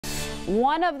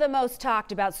One of the most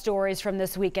talked about stories from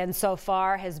this weekend so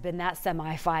far has been that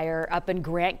semi-fire up in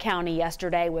Grant County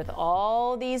yesterday with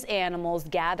all these animals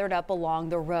gathered up along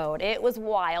the road. It was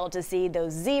wild to see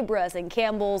those zebras and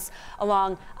camels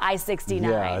along I-69.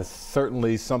 Yeah, it's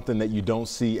certainly something that you don't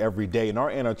see every day. And our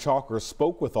Anna Chalker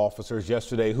spoke with officers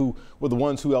yesterday who were the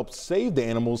ones who helped save the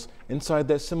animals inside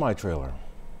that semi-trailer.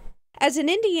 As an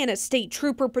Indiana state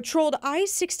trooper patrolled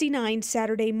I-69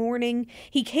 Saturday morning,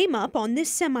 he came up on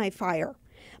this semi-fire.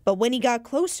 But when he got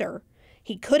closer,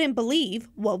 he couldn't believe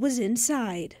what was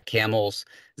inside. Camels,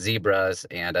 zebras,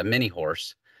 and a mini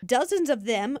horse. Dozens of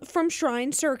them from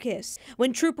Shrine Circus.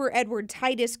 When Trooper Edward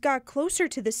Titus got closer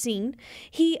to the scene,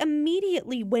 he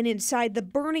immediately went inside the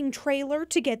burning trailer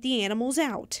to get the animals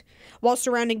out, while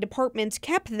surrounding departments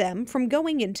kept them from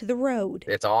going into the road.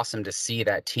 It's awesome to see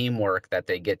that teamwork, that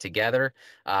they get together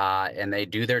and they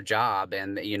do their job.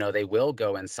 And, you know, they will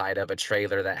go inside of a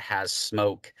trailer that has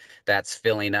smoke that's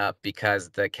filling up because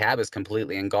the cab is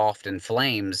completely engulfed in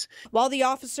flames. While the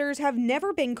officers have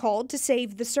never been called to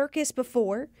save the circus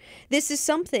before, this is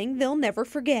something they'll never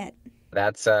forget.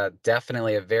 That's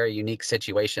definitely a very unique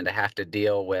situation to have to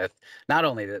deal with, not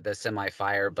only the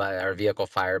semi-fire, but our vehicle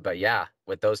fire, but yeah,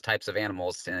 with those types of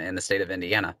animals in the state of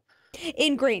Indiana.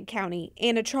 In Grant County,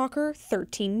 Anna Chalker,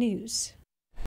 13 News.